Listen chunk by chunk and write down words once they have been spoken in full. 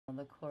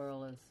The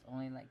coral is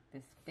only like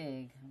this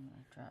big. I'm going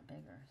to draw it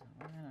bigger. So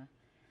we're going to...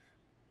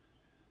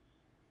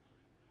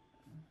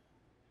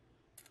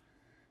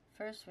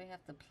 First we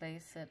have to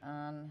place it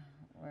on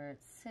where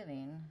it's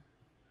sitting,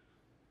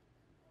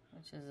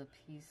 which is a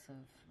piece of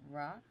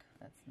rock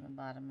that's in the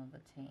bottom of the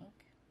tank.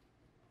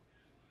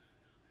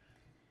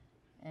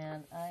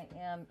 And I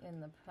am in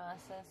the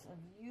process of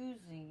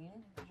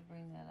using, to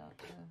bring that out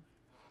too,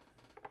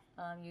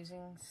 I'm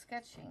using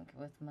sketch ink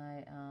with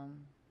my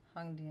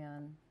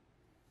Hongdian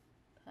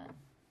pen.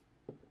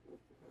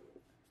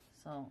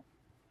 So,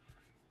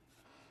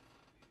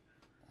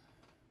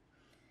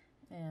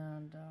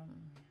 and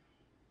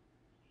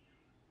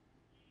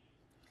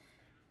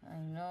I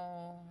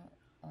know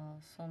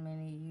so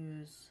many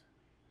use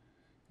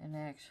an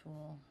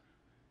actual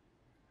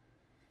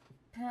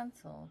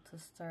pencil to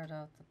start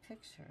out the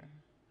picture,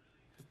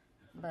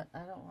 but I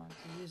don't want to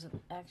use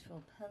an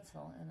actual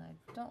pencil, and I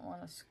don't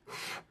want to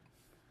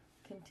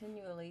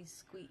continually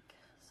squeak,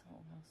 so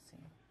we'll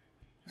see.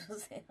 We'll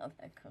see how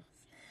that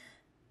goes.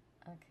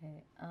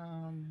 Okay, I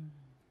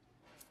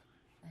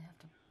have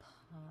to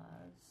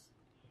pause.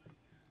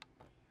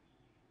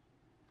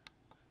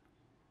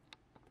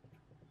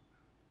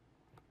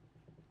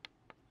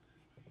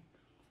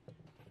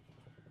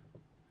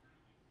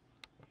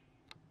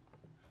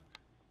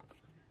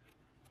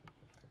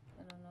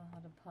 I don't know how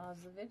to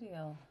pause the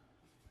video.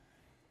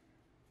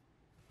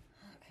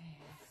 Okay,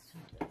 let's do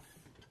this.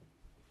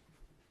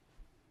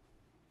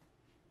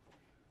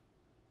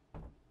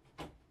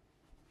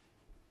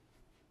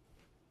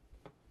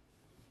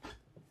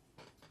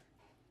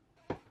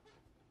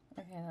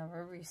 Okay, now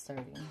we're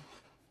restarting.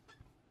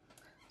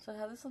 So I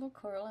have this little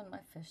coral in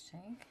my fish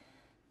tank,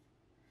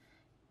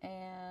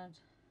 and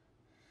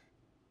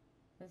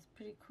it's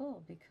pretty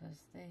cool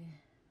because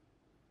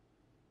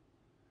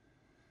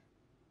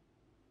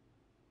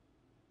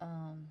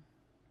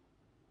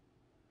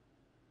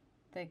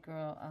they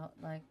grow out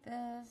like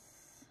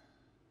this,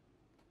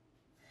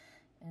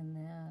 and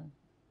then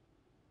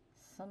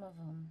some of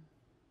them,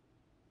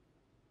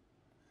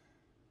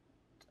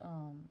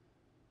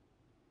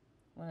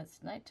 when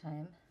it's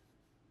nighttime,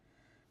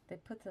 they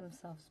put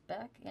themselves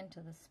back into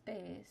the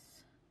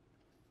space,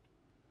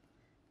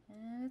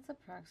 and it's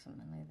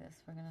approximately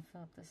this. We're gonna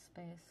fill up this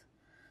space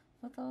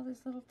with all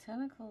these little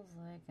tentacles,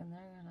 like, and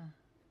they're gonna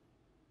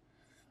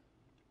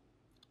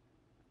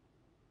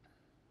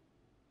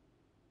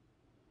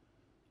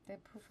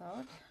poof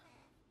out.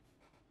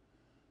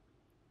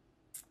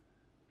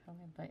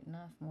 Probably biting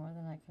off more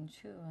than I can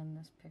chew on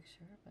this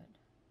picture, but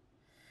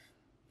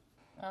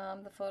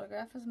the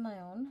photograph is my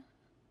own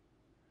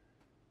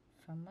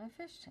from my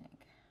fish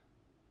tank.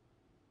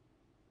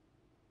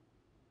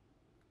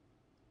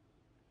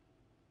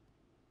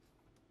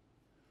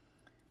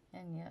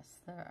 And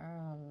yes, there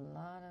are a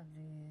lot of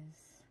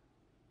these.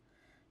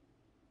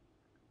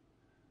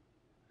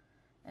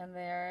 And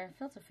they are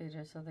filter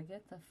feeders, so they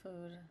get the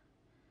food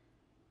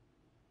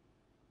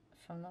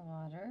from the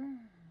water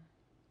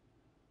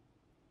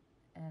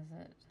as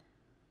it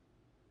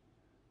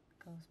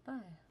goes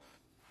by.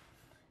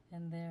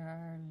 And there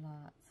are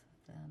lots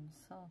of them.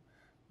 So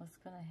what's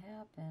going to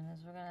happen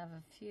is we're going to have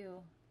a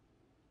few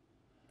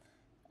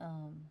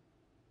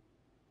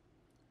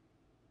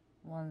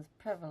ones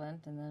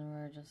prevalent, and then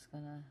we're just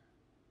going to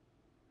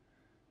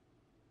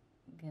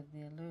give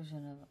the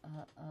illusion of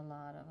a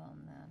lot of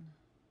them then.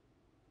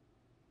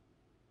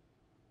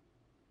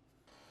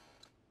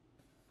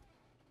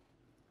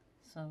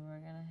 So we're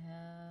going to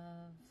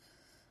have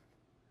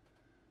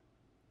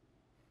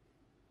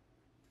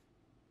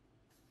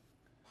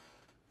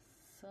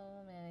so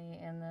many,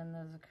 and then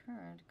there's a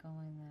current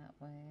going that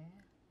way.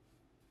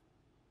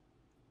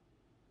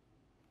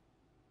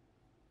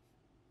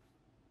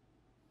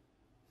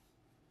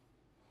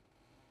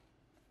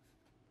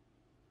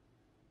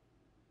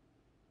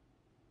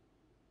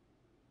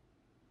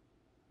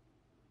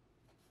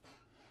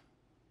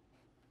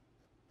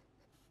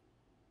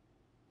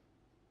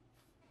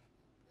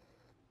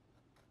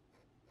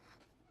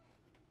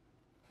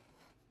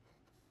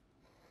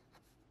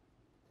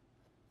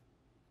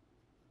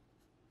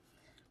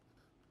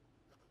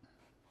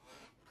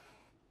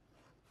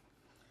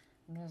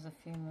 And there's a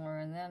few more,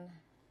 and then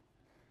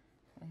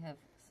we have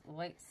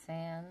white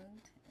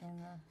sand in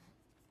the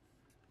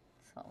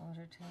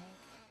saltwater tank.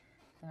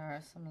 There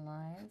are some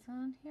lines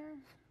on here,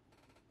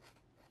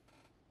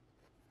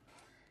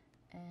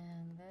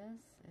 and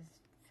this is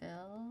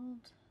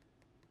filled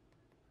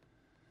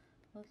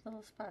with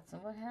little spots.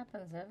 And what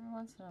happens every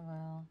once in a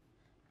while,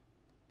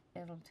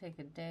 it'll take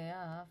a day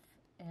off,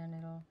 and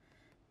it'll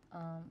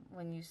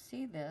when you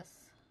see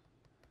this,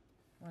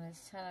 when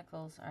its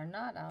tentacles are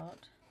not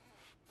out,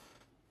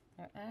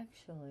 they're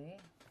actually,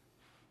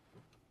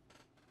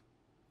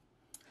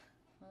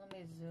 well, let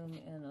me zoom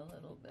in a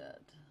little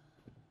bit.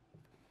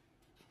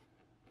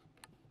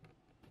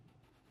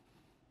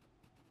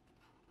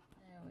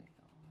 There we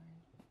go,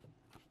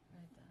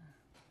 right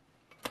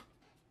there.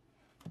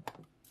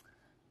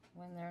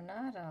 When they're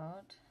not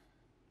out,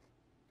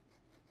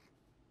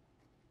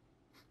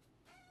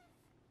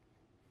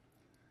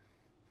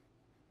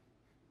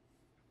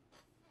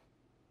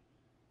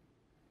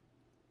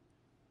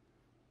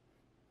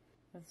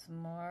 with some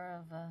more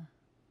of a,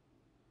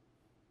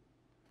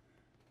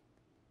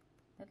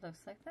 it looks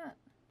like that.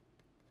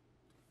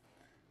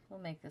 We'll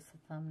make this a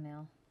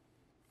thumbnail.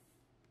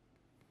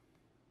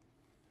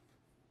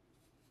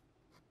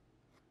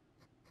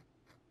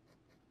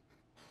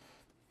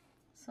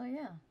 So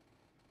yeah,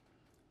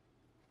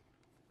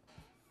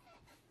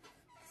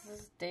 this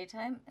is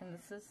daytime and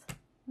this is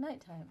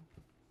nighttime.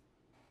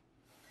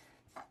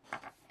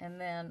 And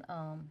then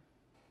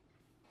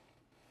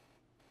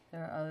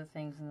there are other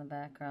things in the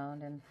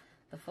background, and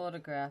the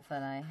photograph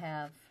that I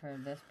have for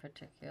this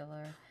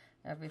particular,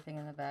 everything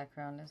in the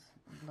background is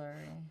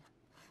blurry.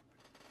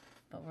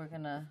 But we're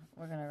gonna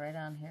write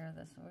on here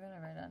we're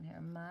gonna write on here,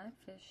 my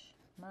fish,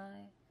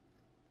 my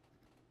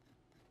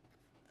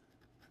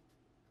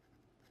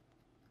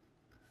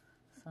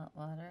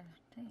saltwater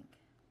tank.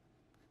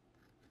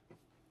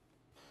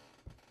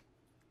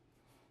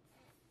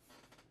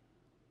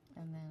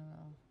 And then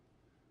we'll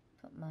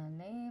put my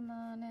name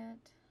on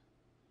it.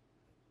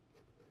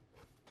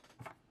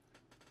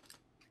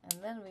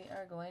 And then we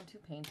are going to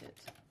paint it.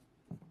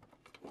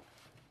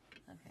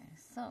 Okay,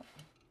 so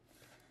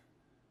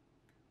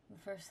the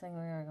first thing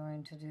we are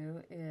going to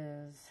do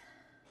is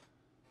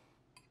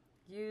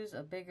use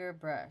a bigger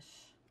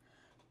brush.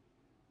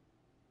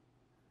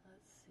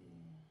 Let's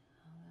see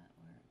how that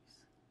works.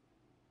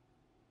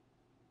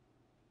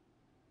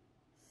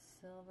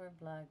 Silver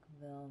black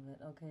velvet.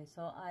 Okay,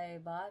 so I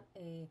bought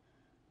a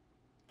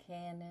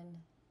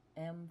Canon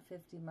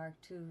M50 Mark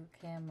II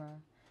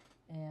camera,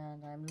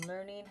 and I'm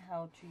learning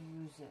how to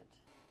use it.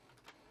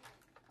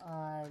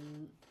 I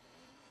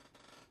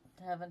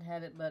haven't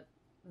had it but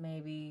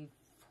maybe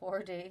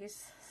 4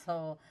 days,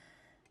 so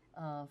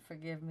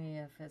forgive me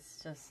if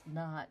it's just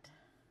not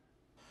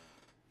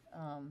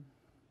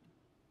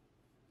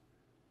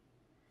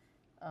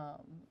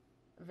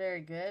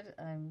very good.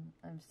 I'm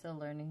still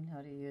learning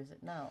how to use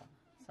it now.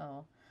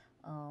 So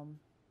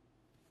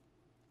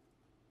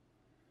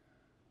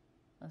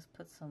let's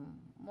put some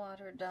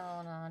water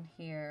down on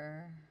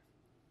here.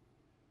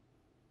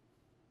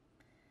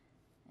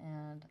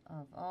 And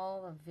of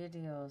all the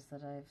videos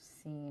that I've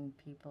seen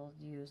people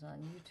use on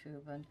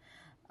YouTube, and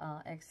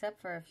except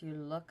for if you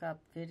look up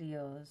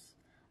videos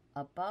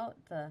about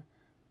the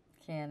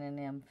Canon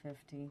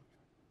M50,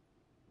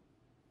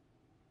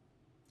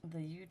 the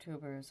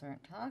YouTubers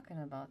aren't talking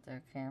about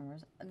their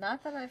cameras.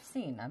 Not that I've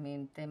seen. I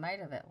mean, they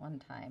might have at one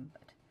time,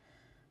 but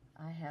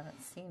I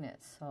haven't seen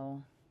it.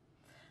 So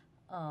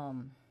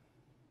I'm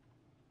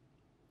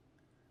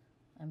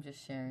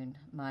just sharing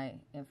my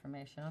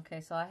information.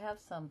 Okay, so I have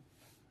some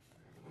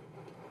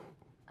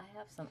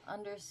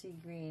undersea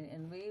green,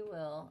 and we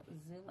will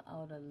zoom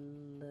out a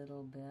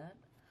little bit.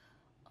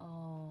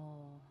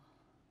 Oh,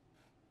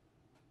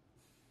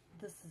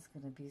 this is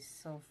going to be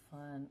so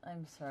fun.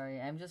 I'm sorry.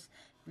 I'm just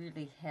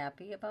really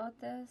happy about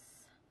this.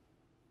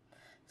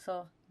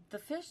 So the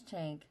fish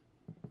tank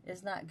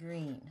is not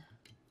green,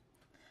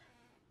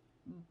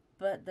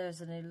 but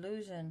there's an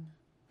illusion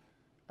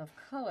of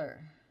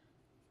color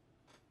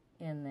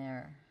in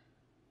there.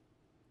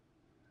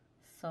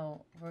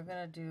 So we're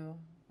going to do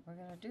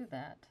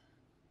that.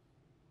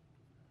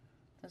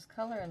 There's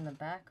color in the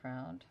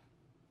background,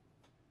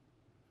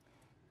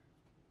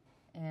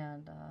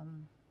 and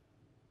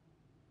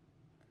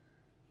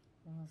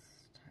we'll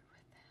start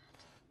with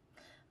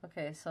that.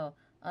 Okay, so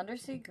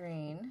undersea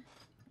green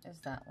is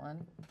that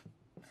one,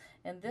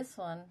 and this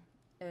one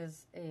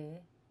is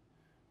a,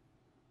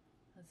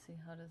 let's see,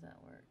 how does that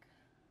work?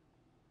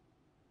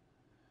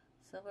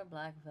 Silver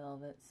black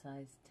velvet,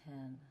 size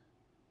 10.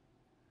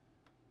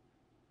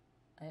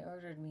 I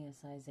ordered me a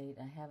size 8.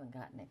 I haven't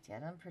gotten it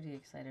yet. I'm pretty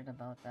excited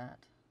about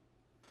that.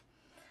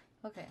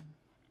 Okay,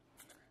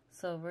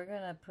 so we're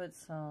going to put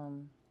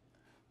some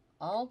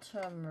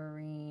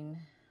ultramarine,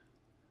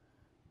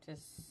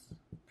 just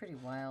pretty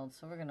wild,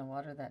 so we're going to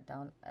water that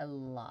down a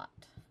lot.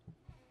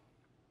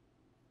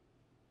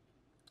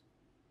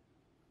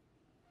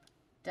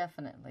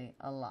 Definitely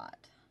a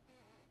lot.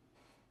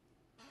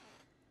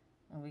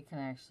 And we can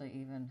actually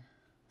even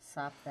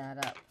sop that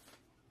up,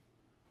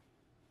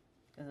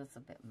 because it's a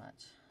bit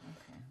much.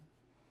 Okay.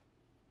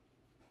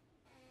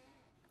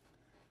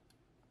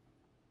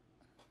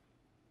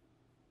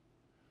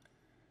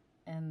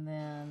 And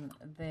then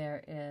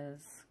there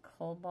is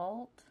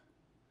cobalt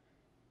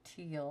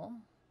teal,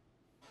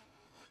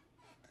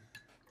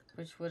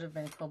 which would have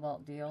been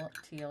cobalt teal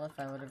if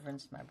I would have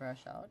rinsed my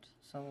brush out.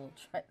 So we'll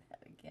try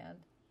that again.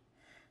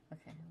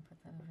 Okay, I'll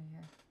put that over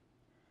here.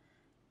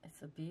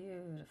 It's a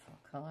beautiful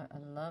color. I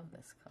love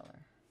this color.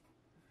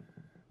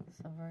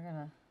 So we're going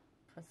to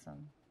put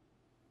some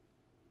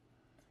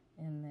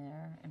in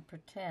there and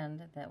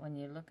pretend that when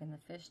you look in the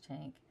fish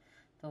tank,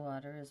 the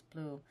water is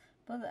blue.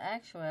 But in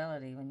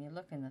actuality, when you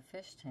look in the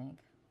fish tank,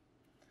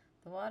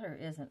 the water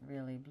isn't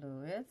really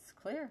blue. It's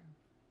clear.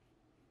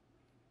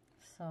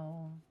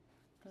 So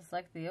it's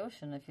like the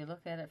ocean. If you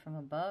look at it from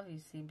above, you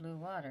see blue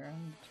water.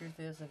 And the truth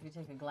is, if you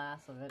take a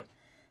glass of it,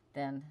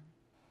 then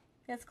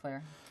it's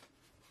clear.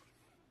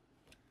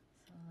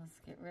 So let's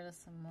get rid of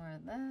some more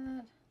of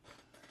that.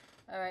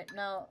 All right,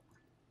 now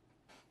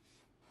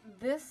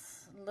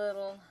this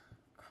little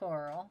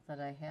coral that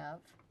I have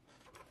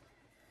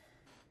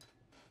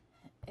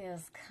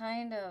is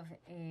kind of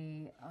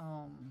a,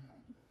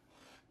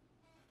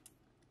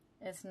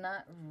 it's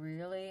not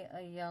really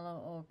a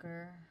yellow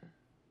ochre,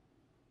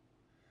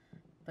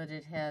 but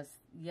it has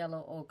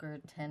yellow ochre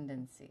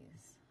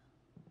tendencies.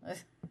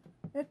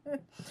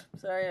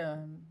 Sorry,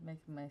 I'm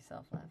making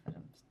myself laugh. I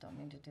just don't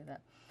mean to do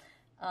that.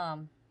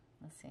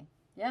 Let's see.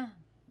 Yeah.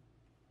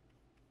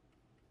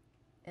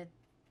 It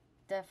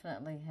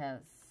definitely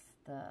has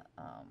the,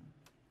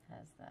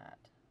 has that.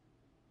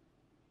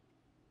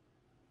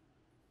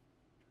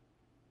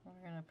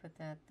 We're going to put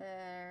that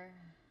there.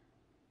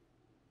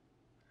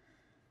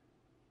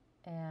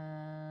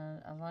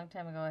 And a long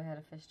time ago I had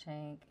a fish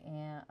tank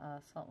and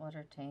a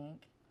saltwater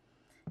tank.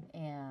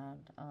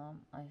 And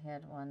I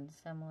had one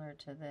similar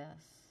to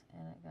this,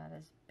 and it got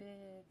as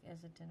big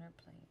as a dinner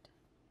plate.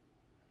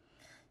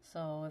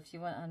 So if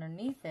you went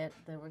underneath it,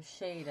 there was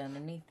shade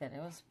underneath it.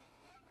 It was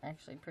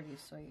actually pretty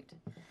sweet.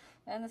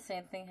 And the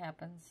same thing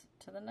happens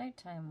to the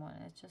nighttime one.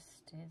 It just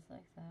stays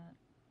like that.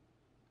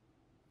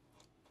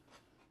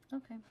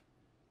 Okay.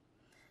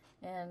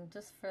 And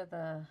just for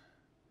the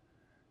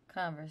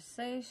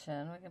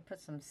conversation, we can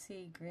put some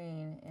sea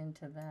green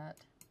into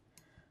that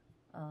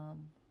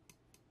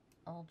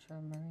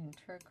ultramarine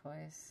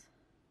turquoise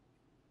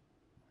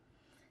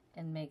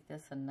and make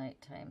this a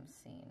nighttime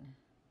scene.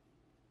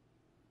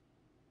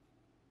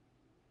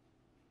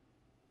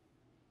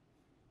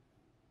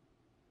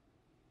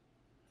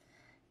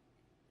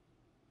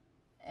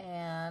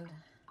 And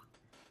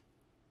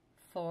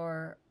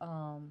for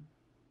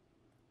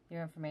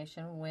your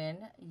information, when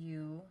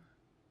you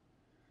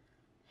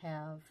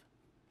have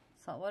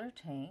saltwater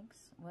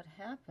tanks, what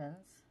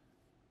happens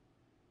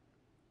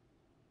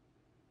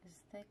is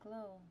they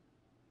glow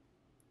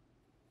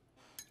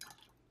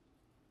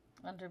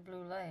under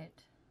blue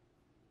light.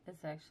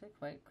 It's actually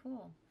quite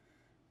cool.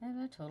 And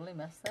I totally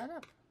messed that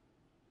up.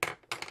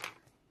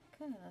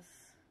 Okay,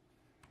 let's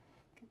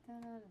get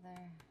that out of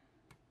there.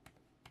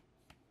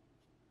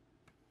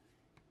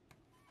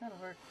 That'll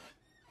work.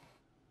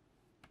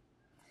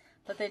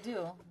 But they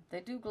do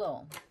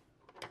glow,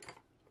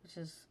 which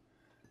is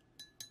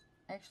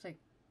actually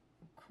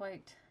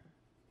quite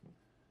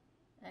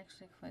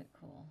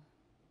cool.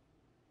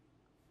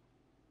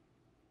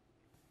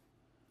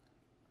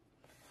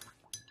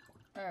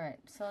 Alright,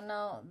 so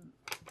now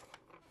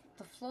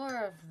the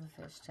floor of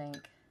the fish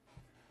tank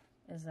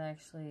is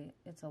actually,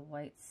 it's a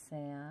white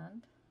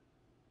sand,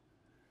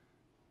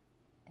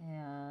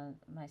 and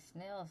my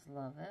snails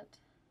love it,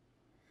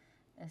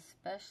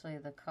 especially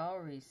the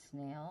cowrie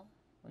snail,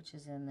 which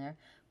is in there,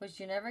 which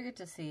you never get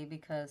to see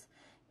because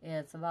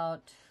it's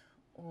about,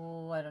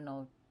 I don't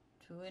know,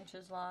 2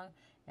 inches long,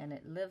 and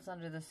it lives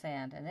under the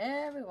sand, and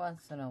every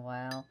once in a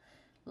while,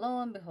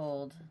 lo and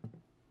behold,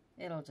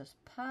 it'll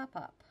just pop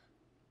up.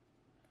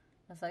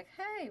 It's like,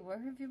 hey, where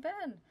have you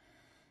been?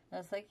 And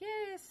it's like,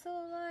 yay, it's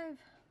still alive.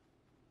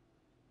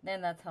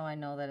 And that's how I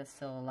know that it's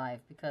still alive,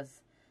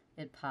 because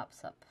it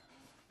pops up.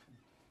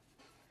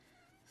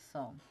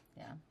 So,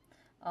 yeah.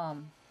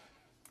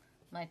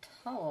 My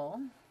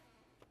towel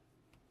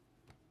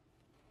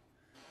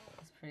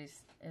is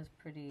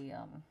pretty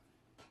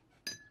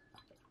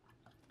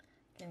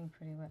getting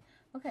pretty wet.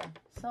 Okay,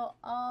 so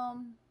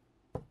I'm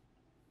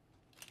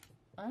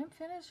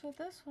finished with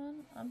this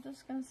one. I'm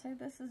just gonna say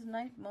this is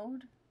night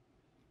mode.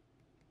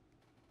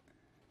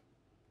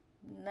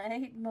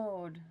 Night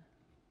mode.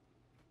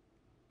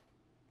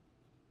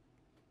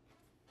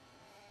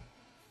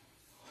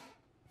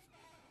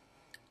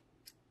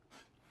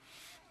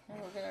 And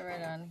we're gonna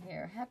write on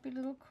here, happy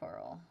little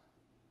coral.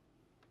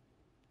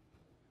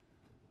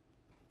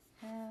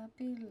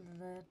 Happy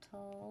little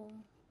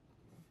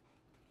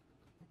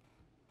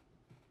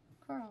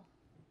coral.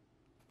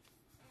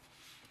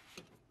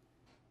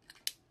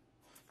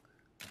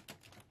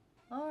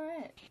 All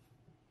right.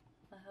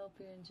 I hope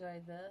you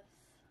enjoyed this.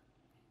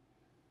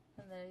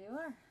 And there you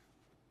are.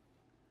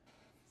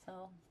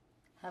 So,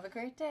 have a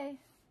great day.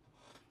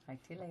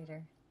 Talk to you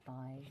later.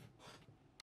 Bye.